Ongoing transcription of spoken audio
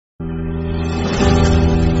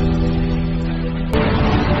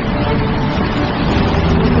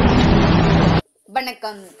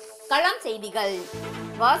வணக்கம். களம் செய்திகள்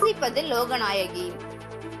வாசிப்பது லோகநாயகி.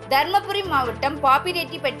 தர்மபுரி மாவட்டம்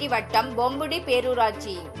பாப்பிரெட்டிப்பட்டி வட்டம் பொம்புடி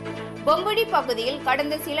பேரூராட்சி பொம்புடி பகுதியில்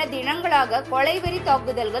கடந்த சில தினங்களாக கொலைவெறி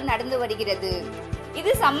தாக்குதல்கள் நடந்து வருகிறது.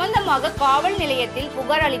 இது சம்பந்தமாக காவல் நிலையத்தில்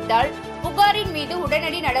புகார் அளித்தால் புகாரின் மீது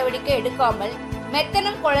உடனடி நடவடிக்கை எடுக்காமல்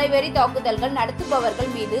மெத்தனம் கொலைவெறி தாக்குதல்கள்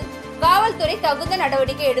நடத்துபவர்கள் மீது காவல்துறை தகுந்த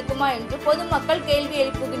நடவடிக்கை எடுக்குமா என்று பொதுமக்கள் கேள்வி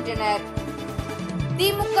எழுப்புகின்றனர்.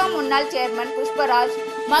 திமுக முன்னாள் சேர்மன் புஷ்பராஜ்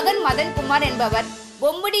மகன் மதன்குமார் என்பவர்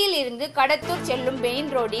பொம்புடியில் இருந்து கடத்தூர் செல்லும் மெயின்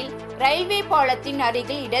ரோடில் ரயில்வே பாலத்தின்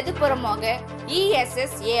அருகில் இடதுபுறமாக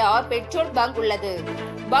ESSAR பெட்ரோல் பங்க் உள்ளது.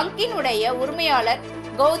 பங்கின் உடைய உரிமையாளர்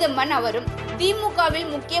கௌதமன் அவரும் திமுகவில்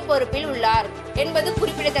முக்கிய பொறுப்பில் உள்ளார் என்பது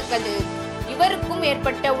குறிப்பிடத்தக்கது. இவருக்கும்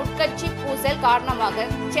ஏற்பட்ட உட்கட்சி பூசல் காரணமாக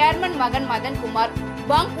சேர்மன் மகன் மதன்குமார்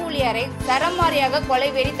பங்க் ஊழியரை சரமாரியாக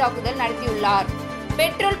கொலைவெறி தாக்குதல் நடத்தியுள்ளார்.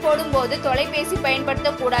 பெட்ரோல் போடும்போது தொலைபேசி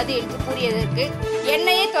பயன்படுத்தக்கூடாது என்று கூறியதற்கு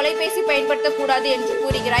என்னையே தொலைபேசி பயன்படுத்தக்கூடாது என்று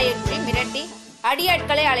கூறுகிறாய் என்று மிரட்டி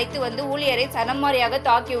அடியாட்களை அழைத்து வந்து ஊழியரை சரமாரியாக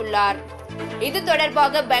தாக்கியுள்ளார். இது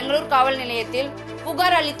தொடர்பாக பெங்களூர் காவல் நிலையத்தில்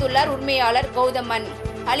புகார் அளித்துள்ளார் உரிமையாளர் கௌதமன்.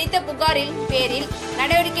 அளித்த புகாரில் பேரில்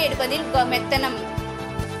நடவடிக்கை எடுப்பதில் மெத்தனம்